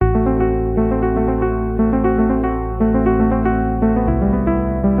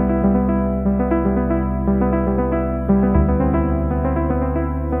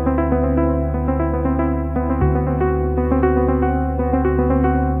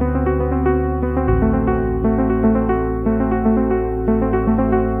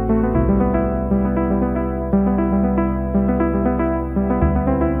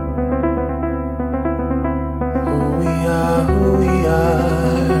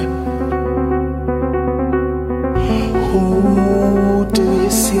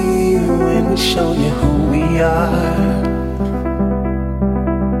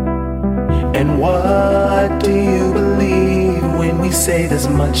there's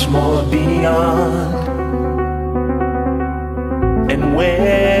much more beyond. And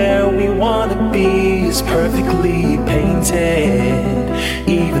where we wanna be is perfectly painted,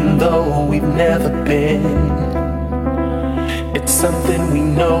 even though we've never been. It's something we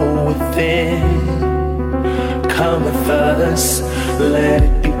know within. Come with us, let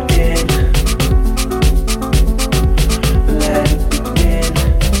it begin. Let it begin.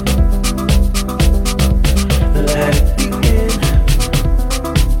 Let it begin.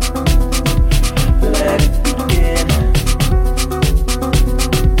 Let it begin.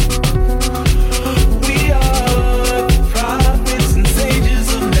 We are the prophets and sages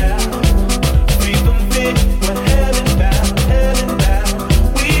of now. Free from fear, we're headed bound, headed bound.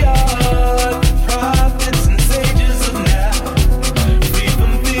 We are the prophets and sages of now. Free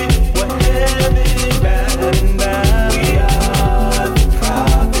from fear.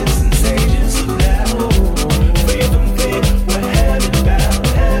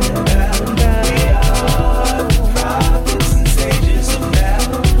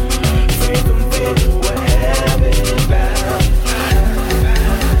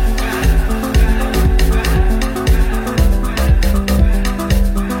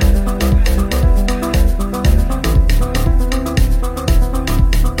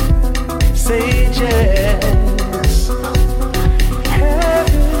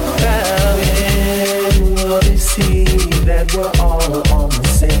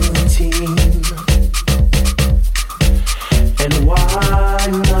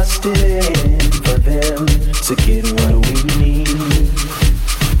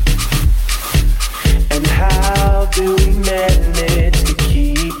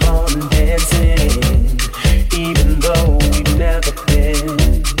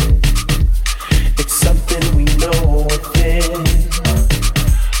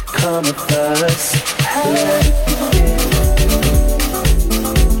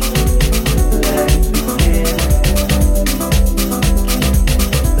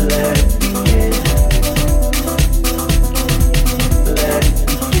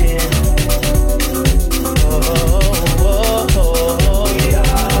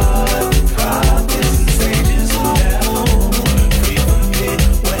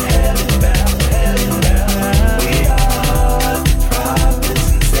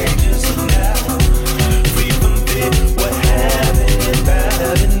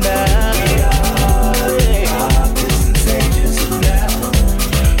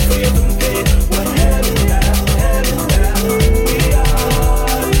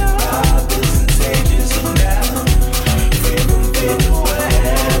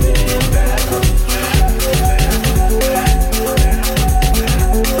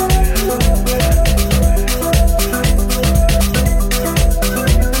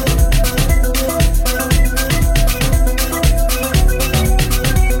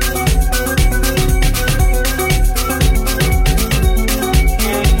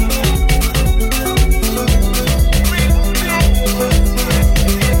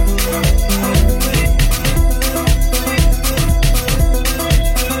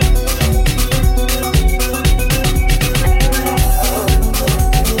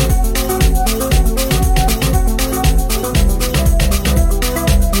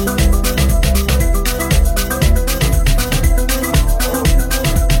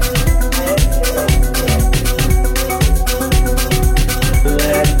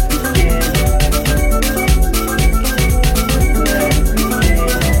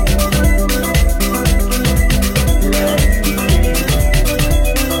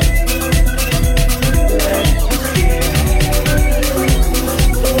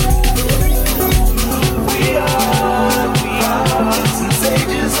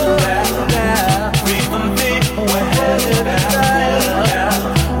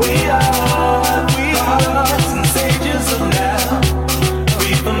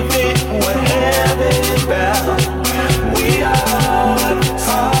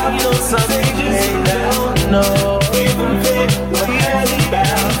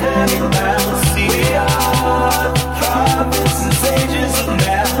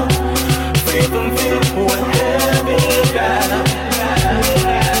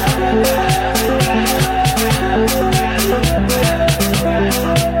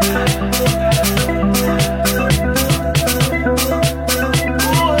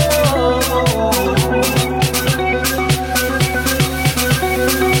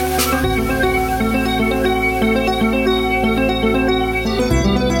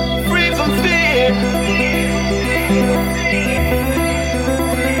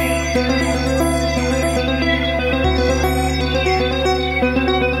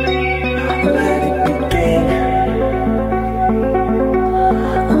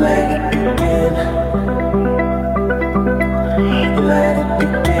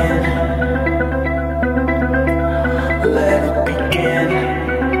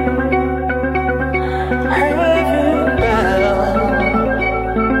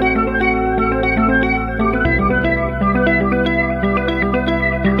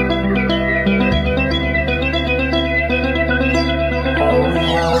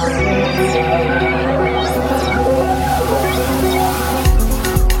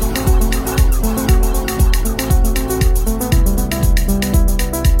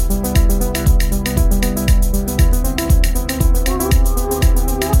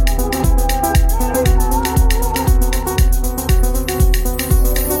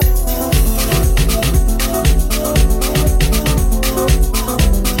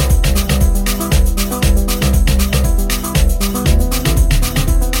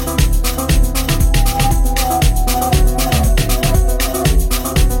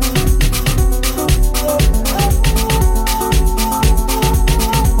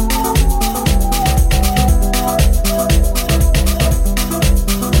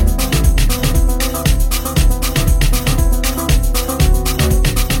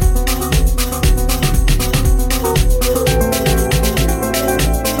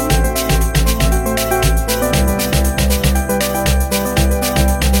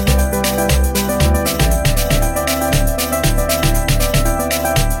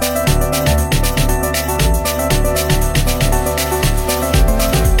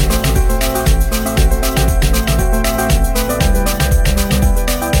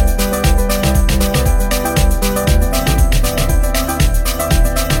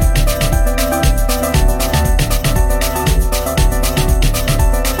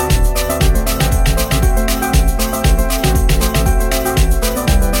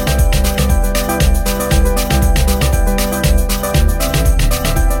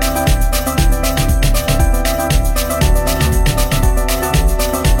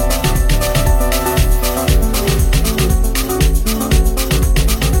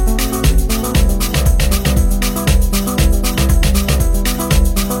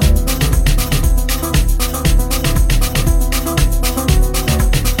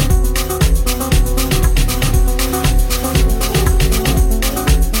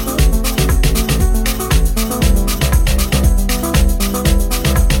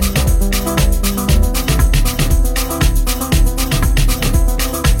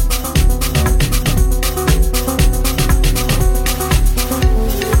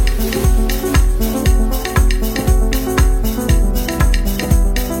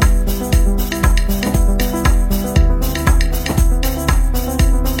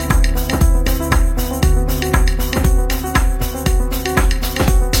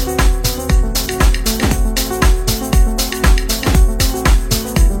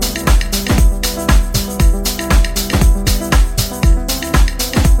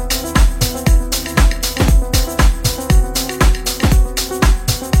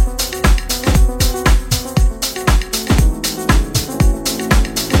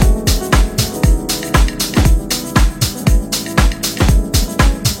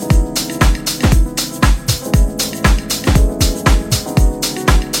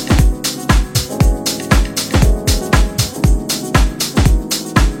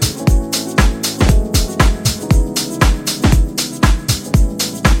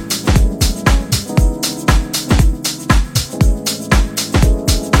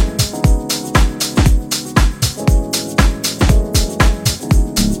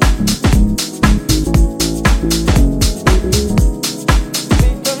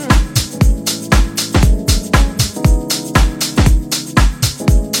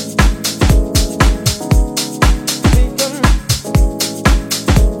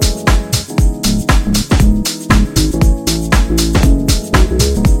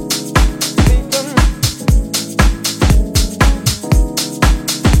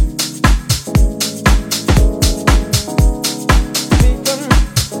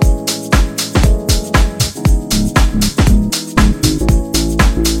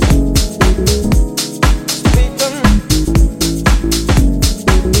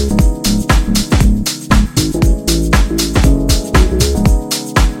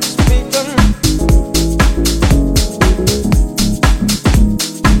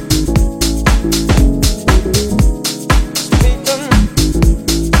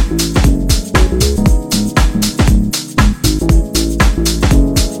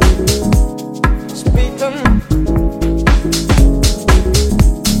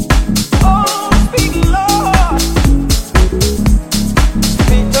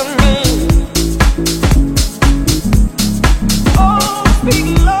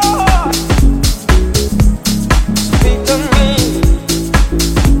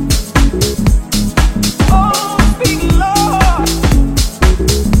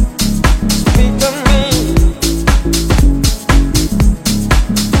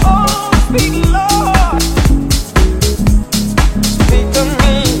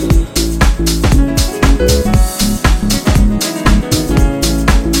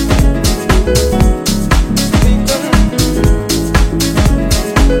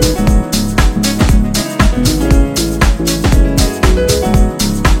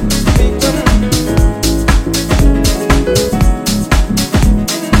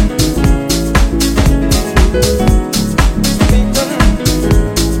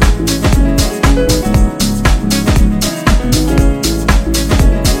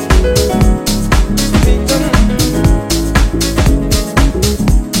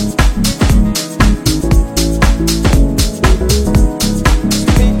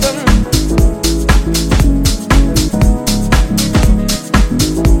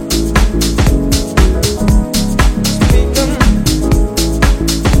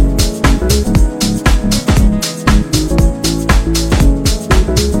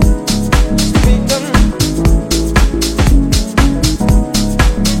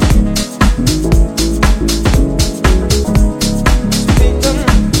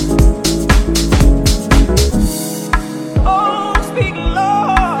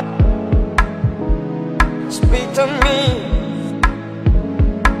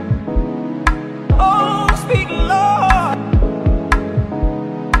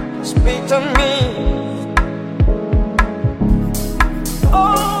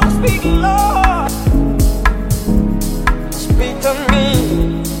 speak, Lord. Speak to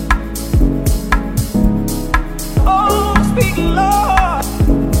me. Oh, speak, Lord.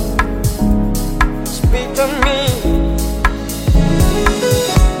 Speak to me.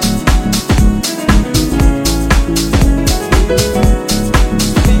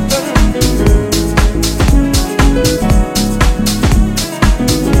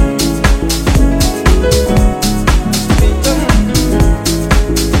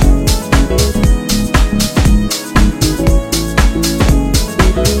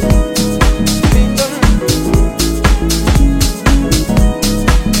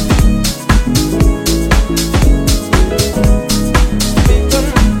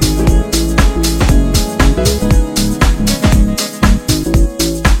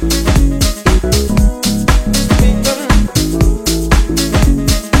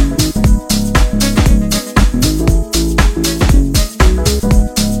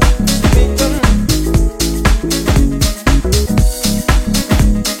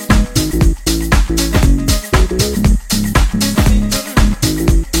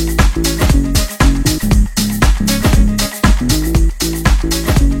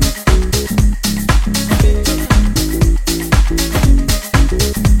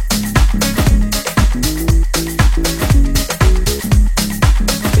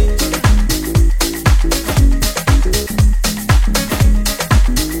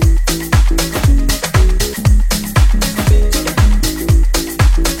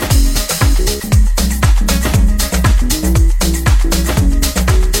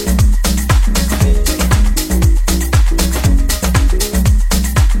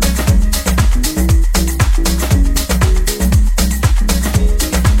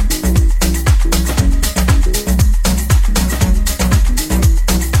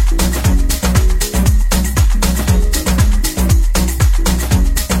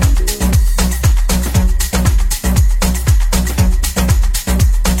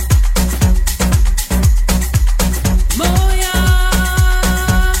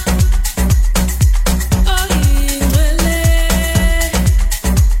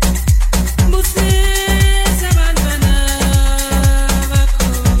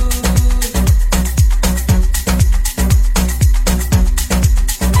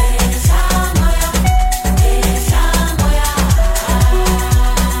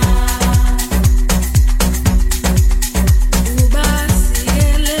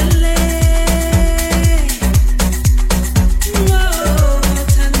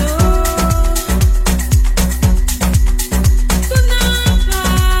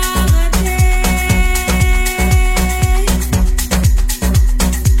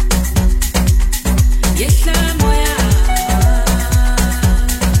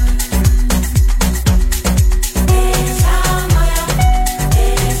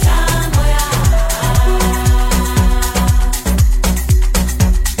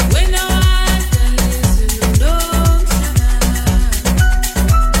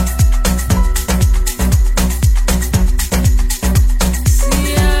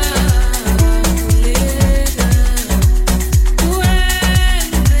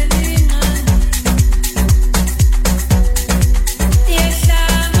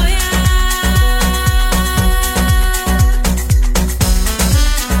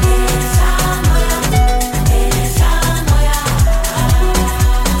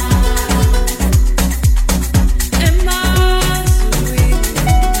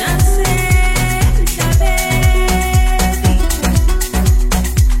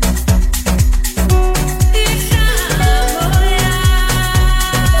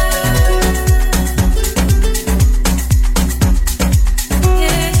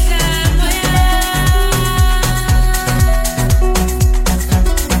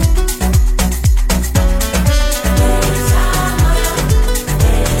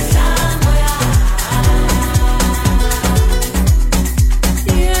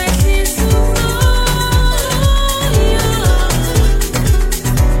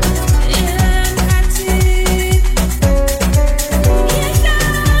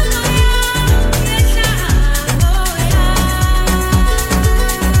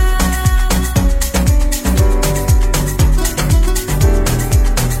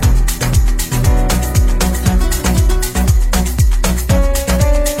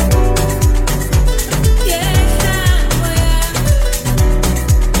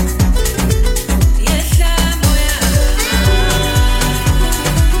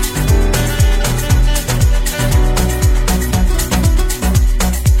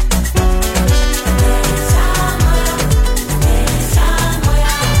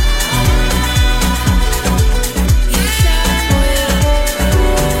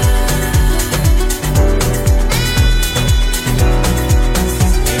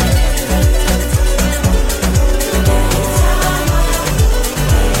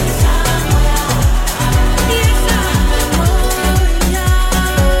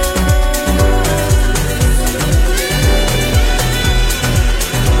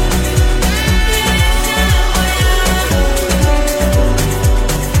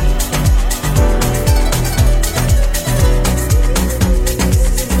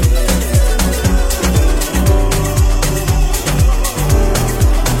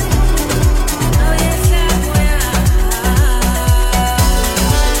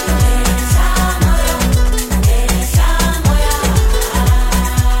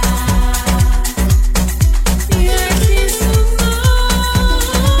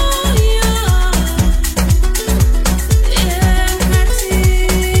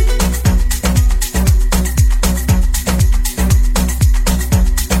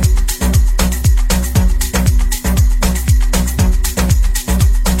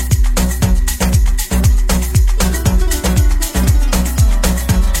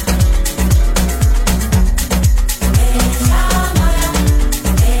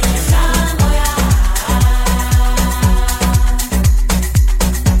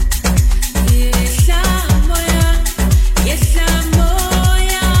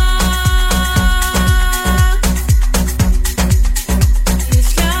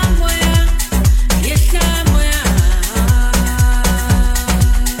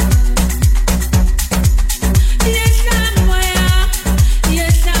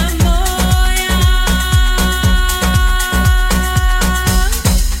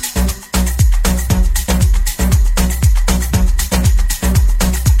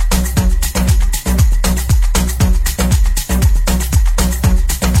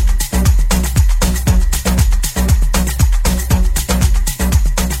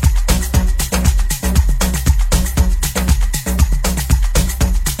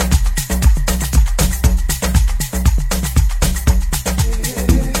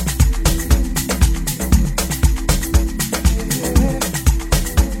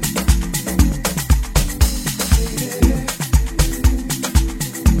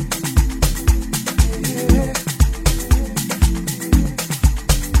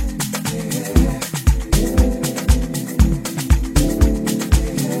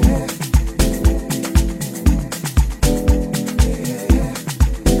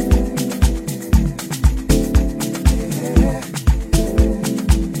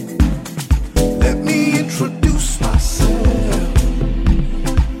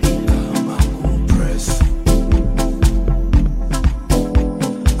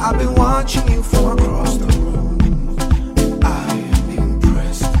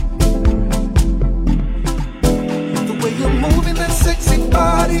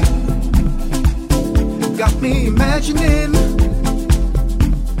 me imagining.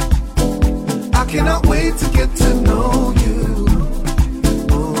 I cannot wait to get to know you.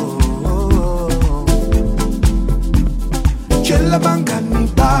 Jelabangani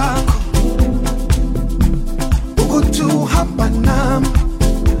bako ukutuhamba nami.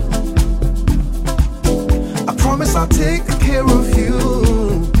 I promise I'll take care of you.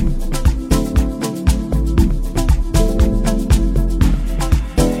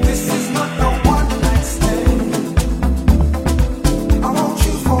 This is not no one-night stand. I want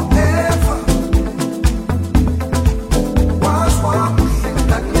you forever. Why's one thing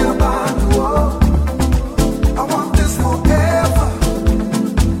that never do? I want this forever.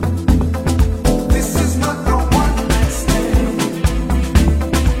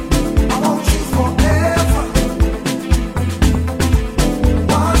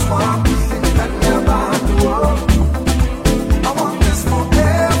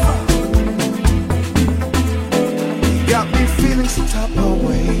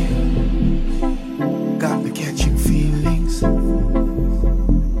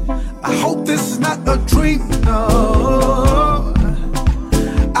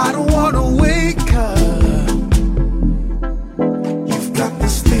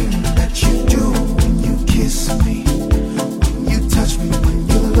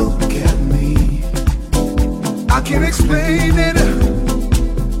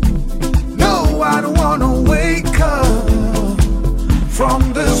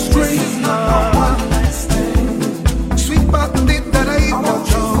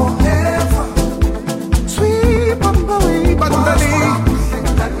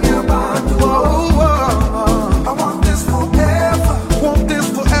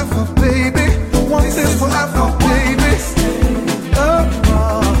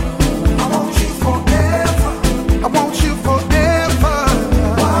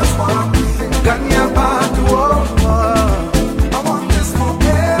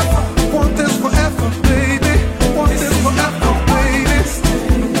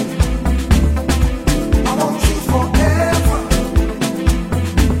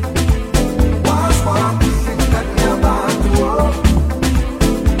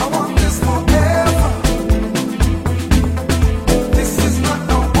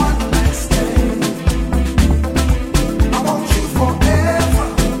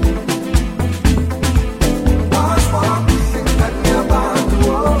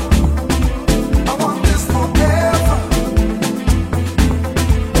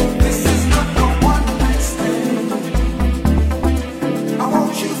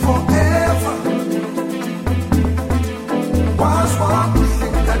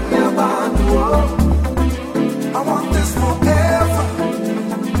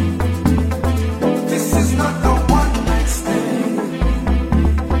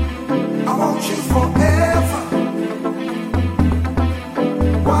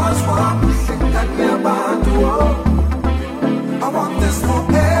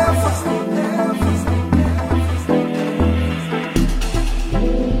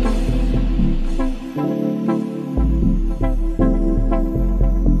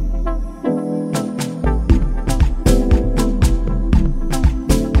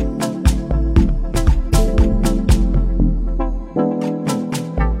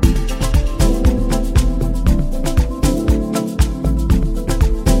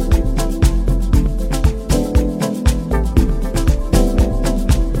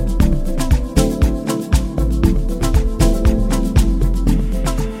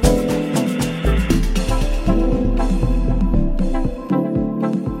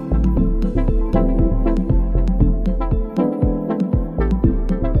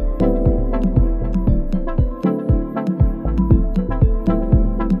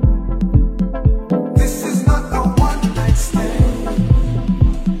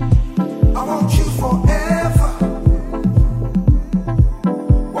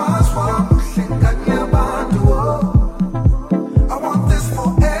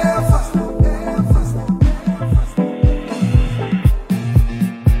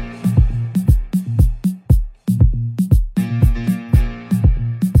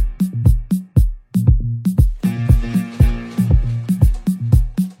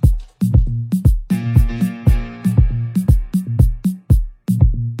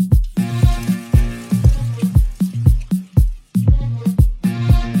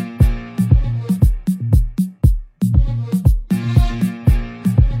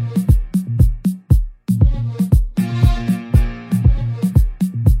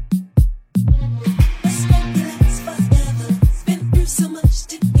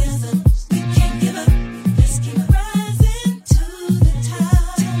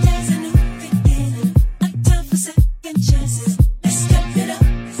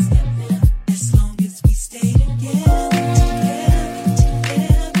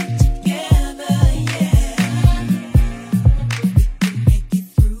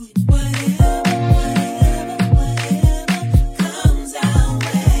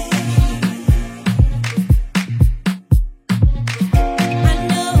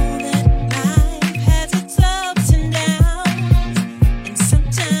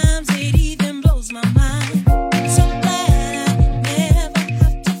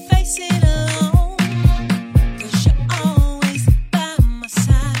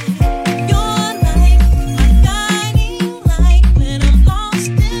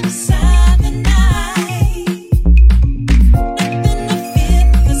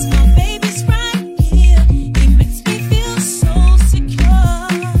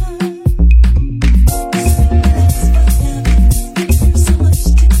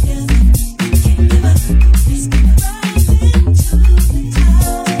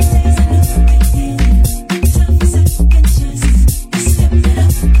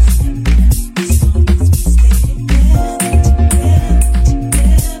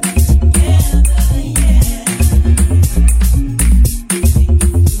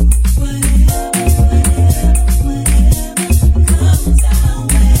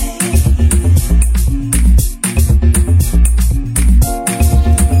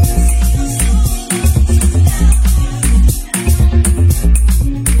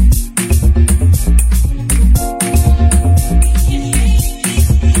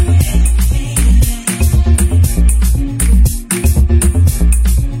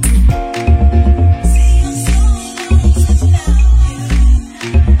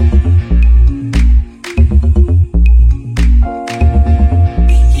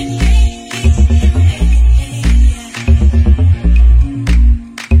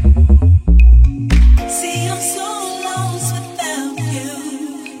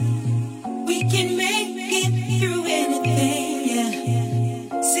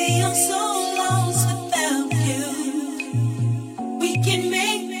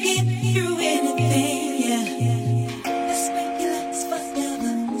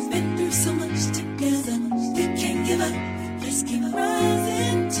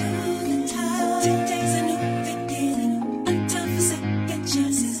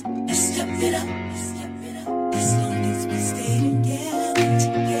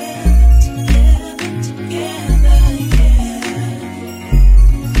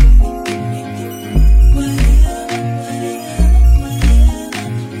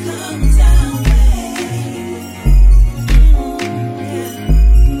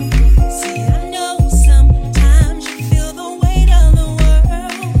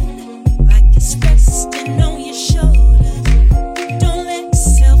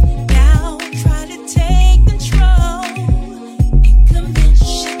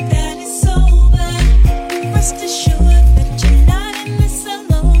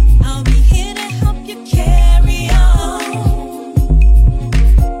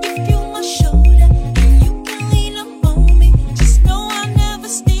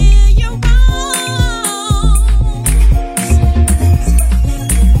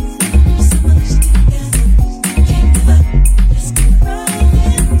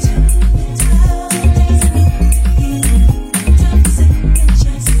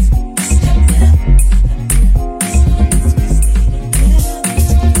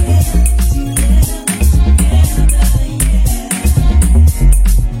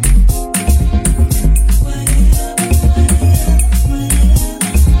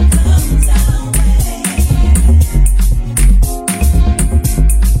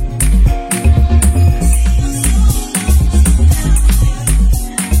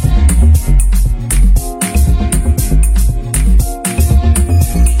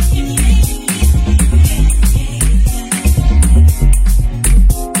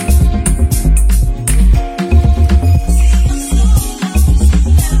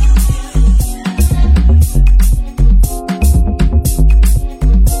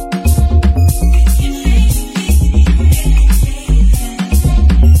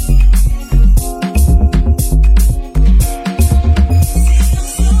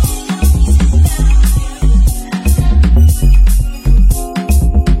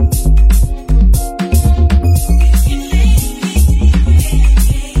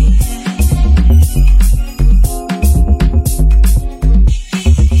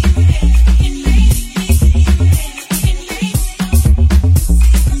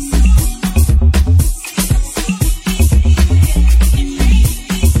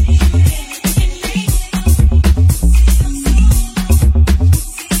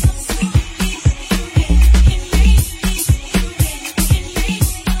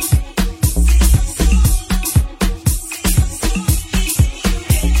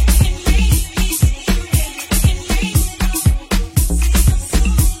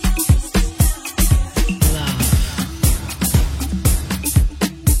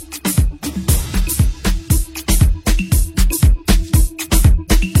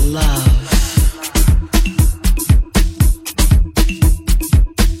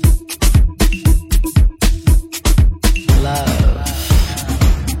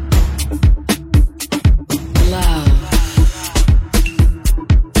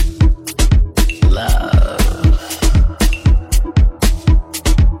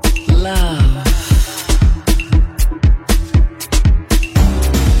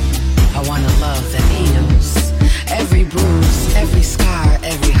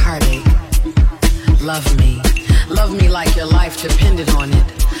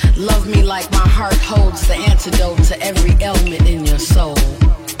 Love me like my heart holds the antidote to every ailment in your soul.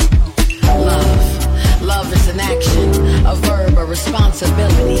 Love is an action, a verb, a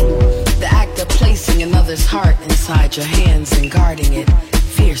responsibility. The act of placing another's heart inside your hands and guarding it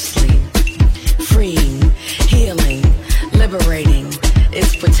fiercely. Freeing, healing, liberating.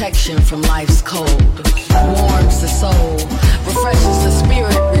 It's protection from life's cold. Warms the soul, refreshes the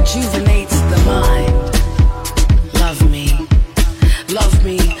spirit, rejuvenates the mind. Love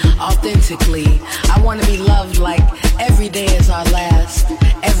me authentically. I want to be loved like every day is our last,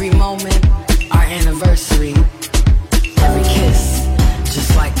 every moment our anniversary, every kiss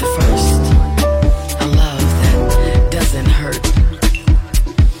just like the first. A love that doesn't hurt.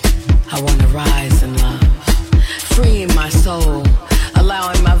 I want to rise in love, freeing my soul,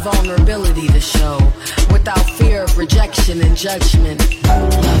 allowing my vulnerability to show without fear of rejection and judgment.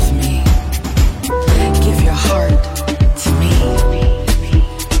 Love me. Give your heart to me.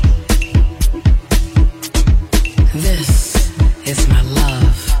 This is my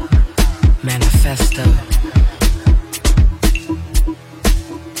love manifesto.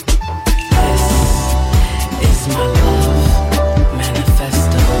 This is my love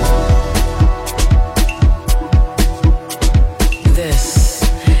manifesto. This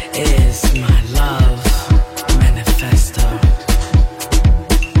is my love manifesto.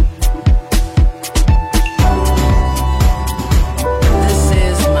 This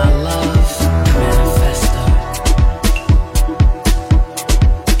is my love manifesto.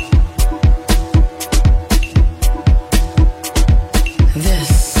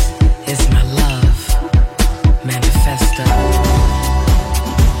 This is my love manifesto.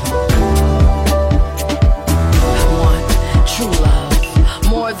 I want true love.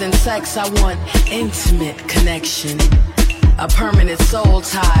 More than sex, I want intimate connection. A permanent soul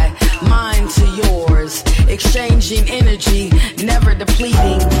tie, mine to yours. Exchanging energy, never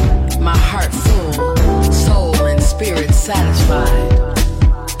depleting. My heart full, soul and spirit satisfied.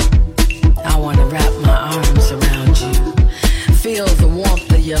 I want to wrap my arms around you. Feel the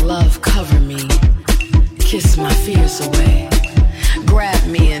warmth of your love cover me. Kiss my fears away. Grab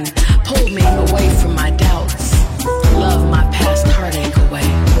me and pull me away from my doubts. Love my past heartache away.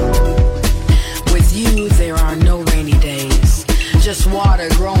 With you there are no rainy days. Just water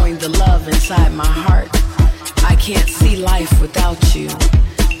growing the love inside my heart. I can't see life without you.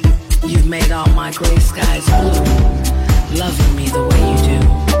 You've made all my gray skies blue. Loving me the way you do.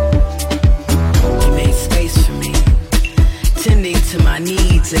 You made space for me. Tending to my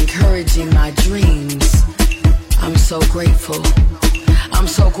needs, encouraging my dreams. I'm so grateful. I'm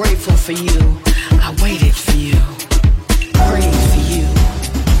so grateful for you. I waited for you. Prayed for you.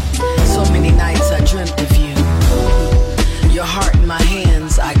 So many nights I dreamt of you. Your heart in my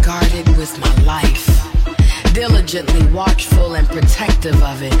hands, I guarded with my life. Diligently watchful and protective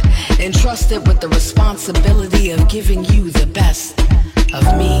of it. Entrusted with the responsibility of giving you the best of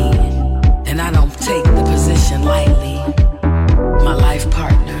me. And I don't take the position lightly. My life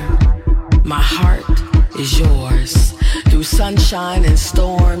partner, my heart is yours. Through sunshine and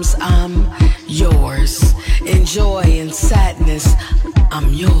storms, I'm yours. In joy and sadness,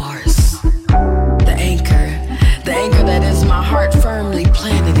 I'm yours. The anchor that is my heart firmly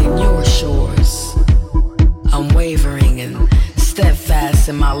planted in your shores. Unwavering and steadfast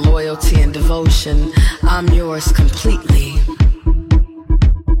in my loyalty and devotion, I'm yours completely.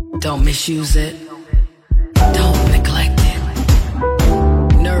 Don't misuse it. Don't neglect it.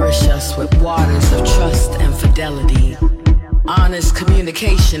 Nourish us with waters of trust and fidelity. Honest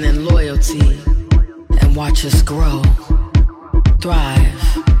communication and loyalty. And watch us grow, thrive,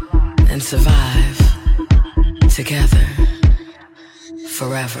 and survive together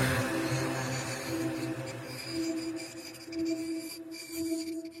forever.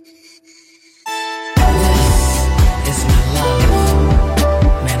 This is my love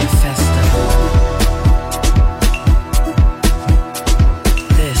manifesto.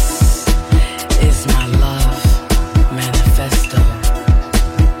 This is my love manifesto.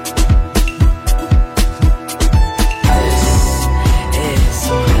 This is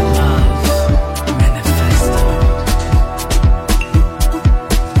my love manifesto.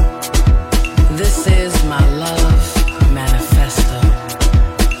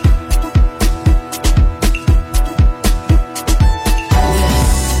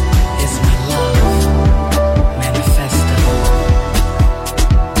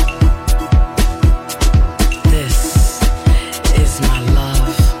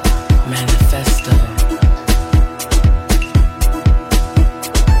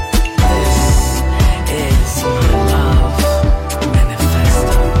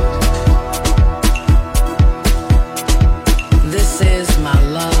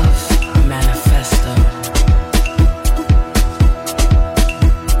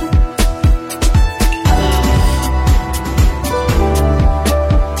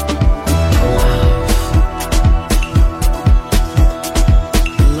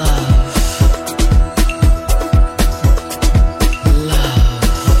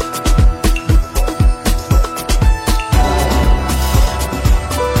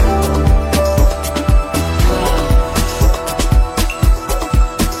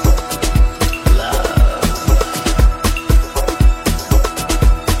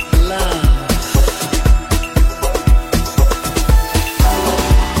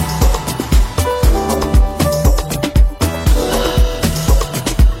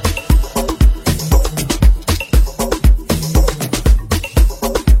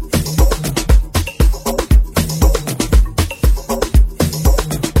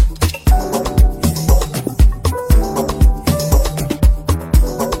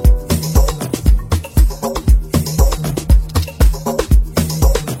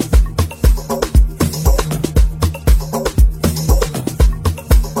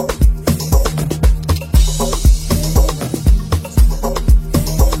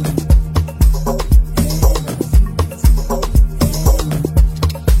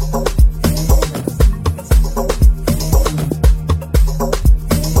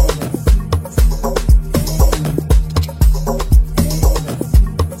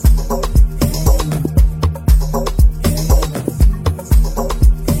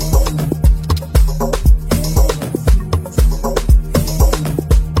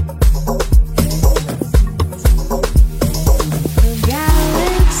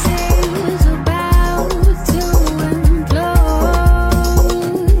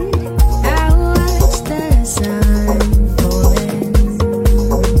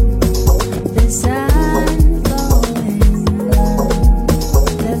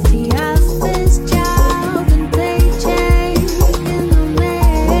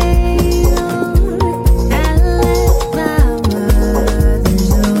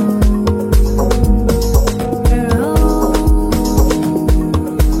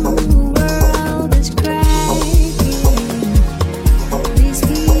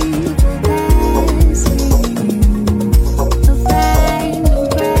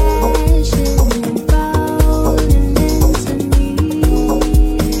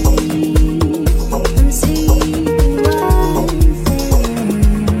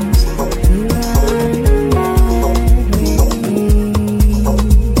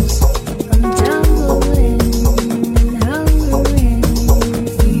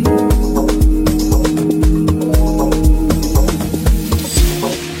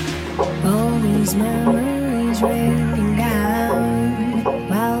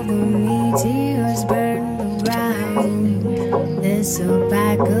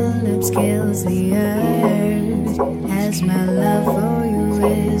 apocalypse kills the earth as my love for you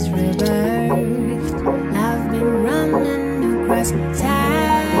is rebirthed. I've been running across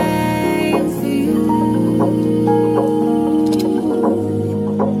time for you.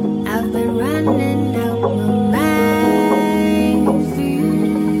 I've been running out my mind for you.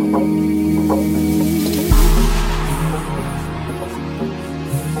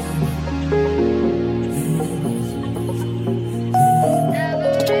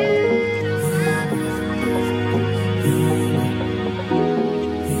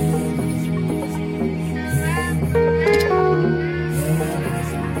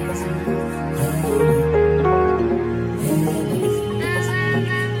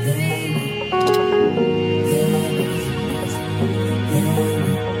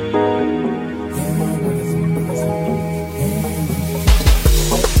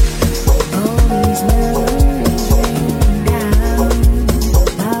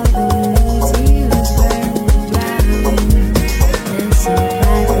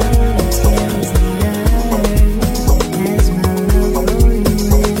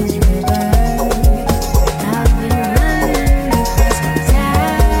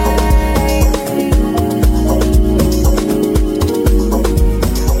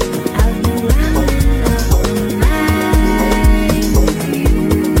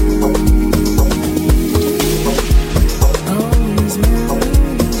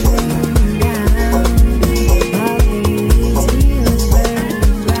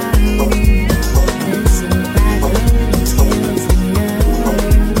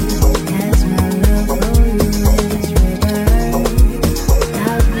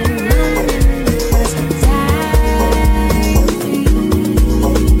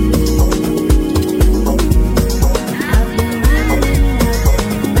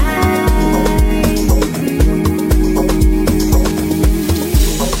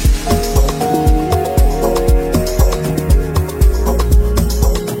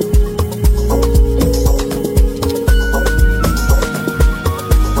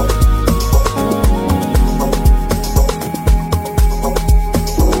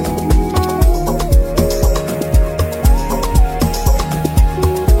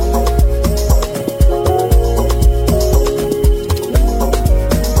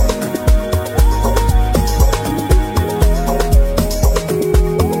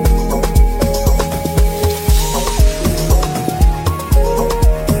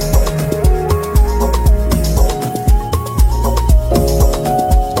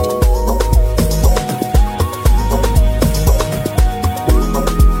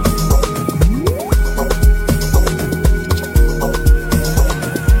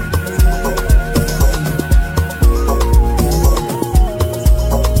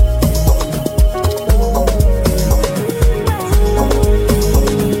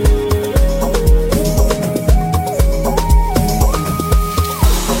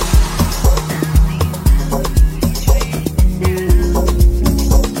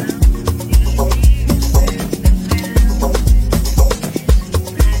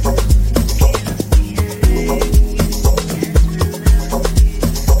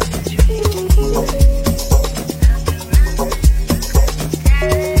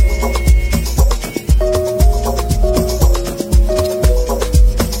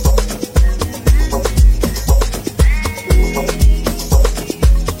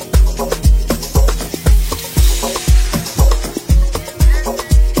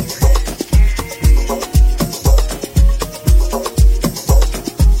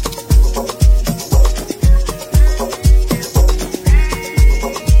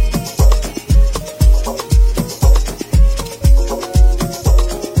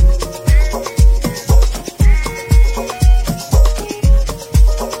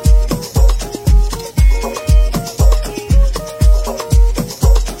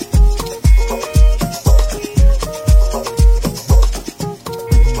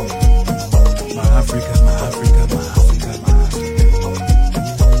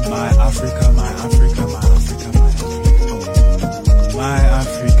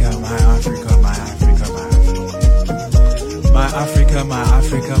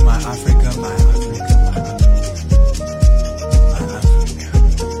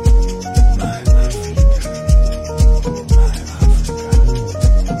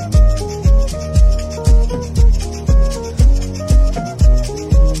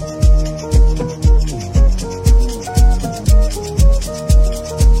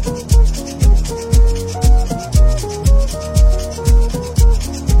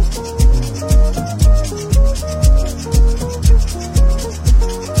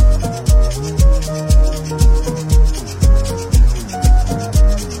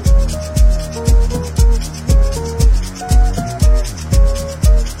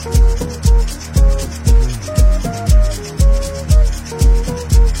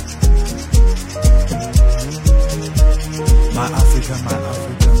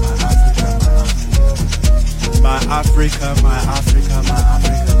 Africa, my Africa, my Africa, my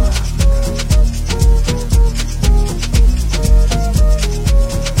Africa.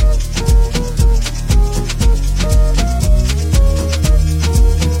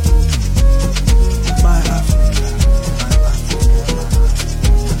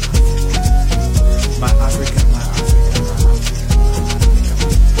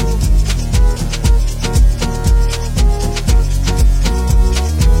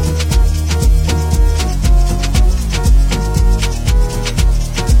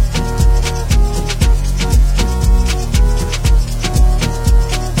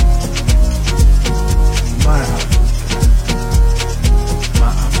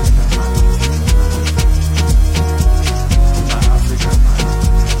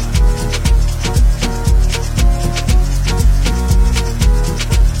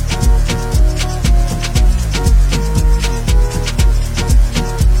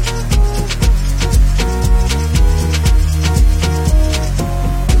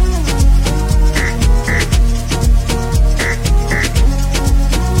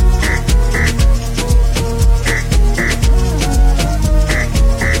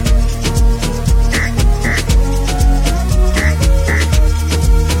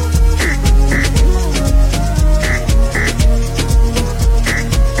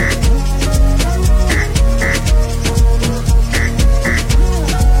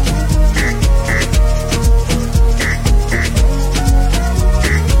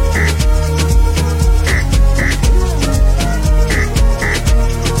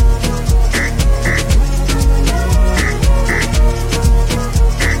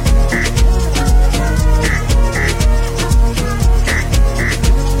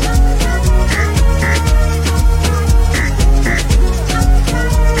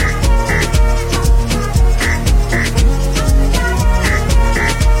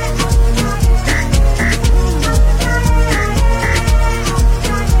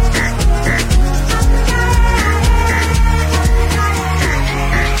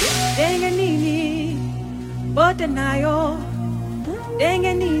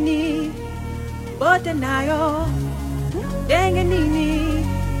 Denganini,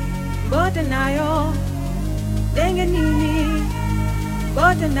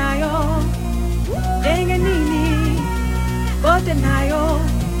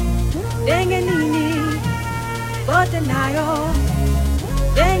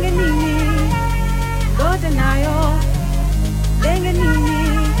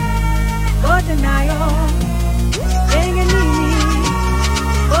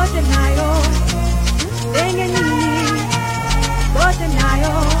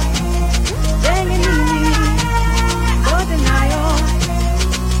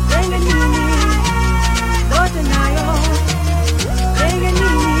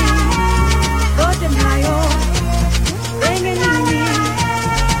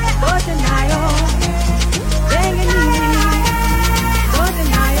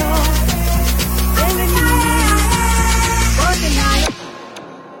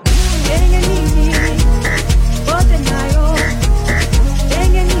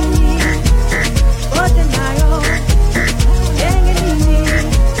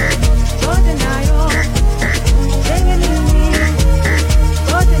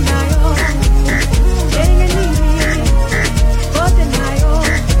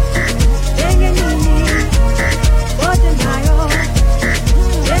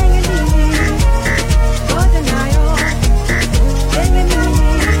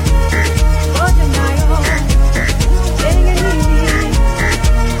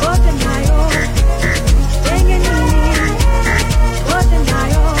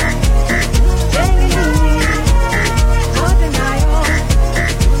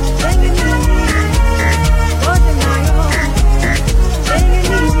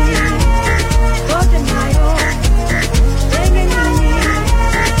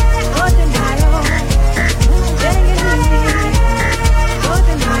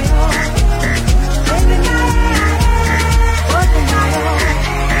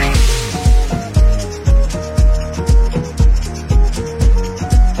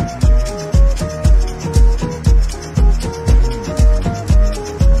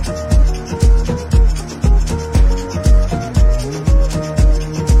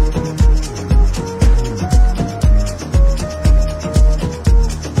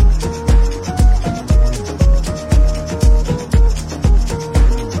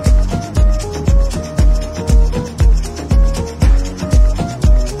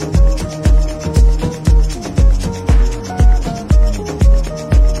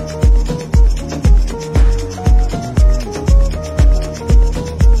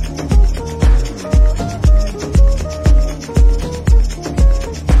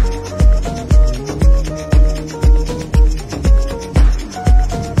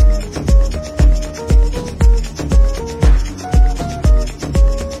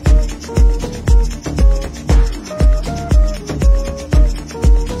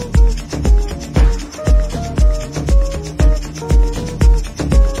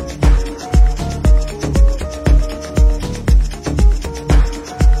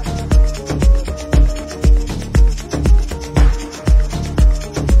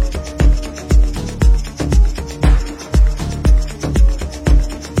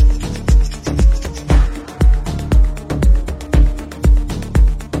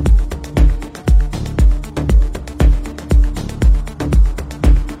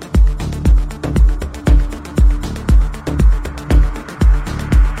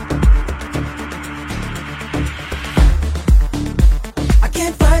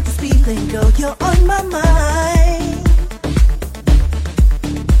 Despite this feeling, girl, you're on my mind.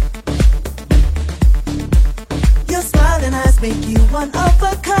 Your smiling eyes make you one of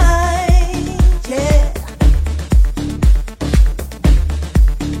a kind, yeah.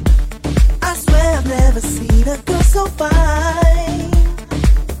 I swear I've never seen a girl so fine,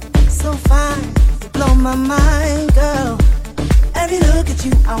 so fine. You blow my mind, girl. Every look at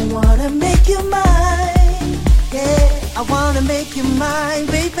you, I wanna make you mine, yeah. I wanna make you mine,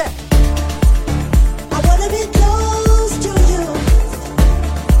 baby. I wanna be close to you.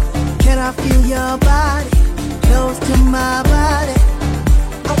 Can I feel your body close to my body?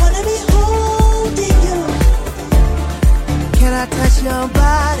 I wanna be holding you. Can I touch your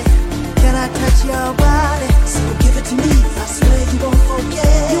body? Can I touch your body? So give it to me, I swear you won't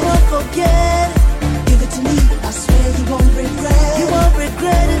forget. You won't forget it. Give it to me, I swear you won't regret it. You won't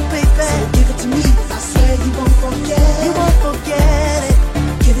regret it, baby. So give it to me, I swear you won't forget it. You won't forget it.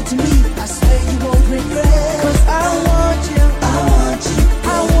 Give it to me, I swear you won't regret it. 'Cause I want you, I want you,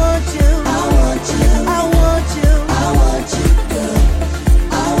 I want you, I want you, I want you, I want you, girl.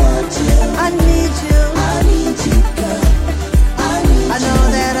 I want you, I need you, I need you, girl. I need you. I know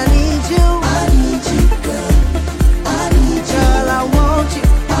that I need you, I need you, girl. I need you, girl. I want you,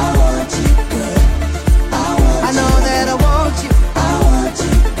 I want you, girl. I know that I want you, I want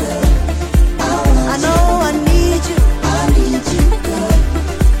you, girl. I know I need you, I need you, girl.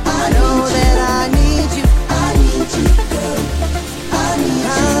 I know that I need you, I need you, girl. I need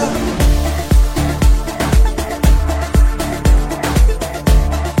you.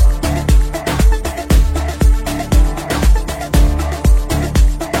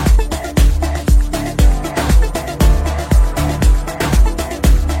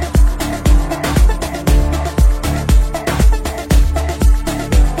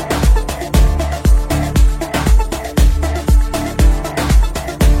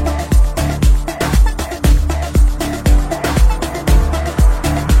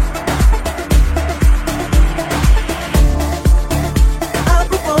 I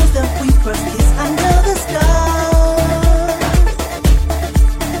propose that we first kiss under the stars.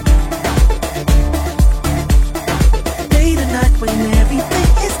 Late at night when everything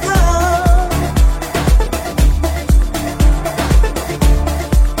is calm.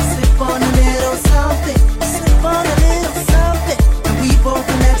 Sip on a little something, sip on a little something, and we both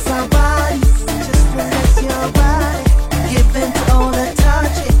relax our bodies. Just relax your body, give in to all the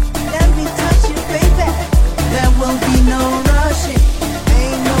touching. Let me touch you, baby. There will be no rushing.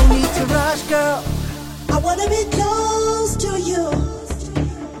 Ain't no need to rush, girl. I wanna be close to you.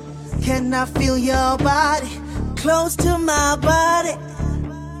 Can I feel your body close to my body?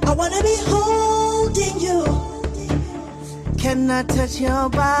 I wanna be holding you. Can I touch your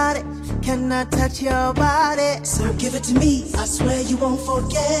body? Can I touch your body? So give it to me, I swear you won't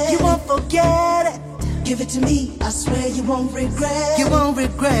forget. You won't forget it. Give it to me, I swear you won't regret. You won't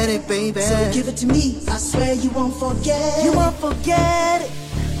regret it, baby. So give it to me, I swear you won't forget. You won't forget it.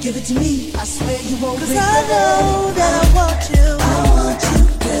 Give it to me, I swear you won't regret it. 'Cause I know that I want you.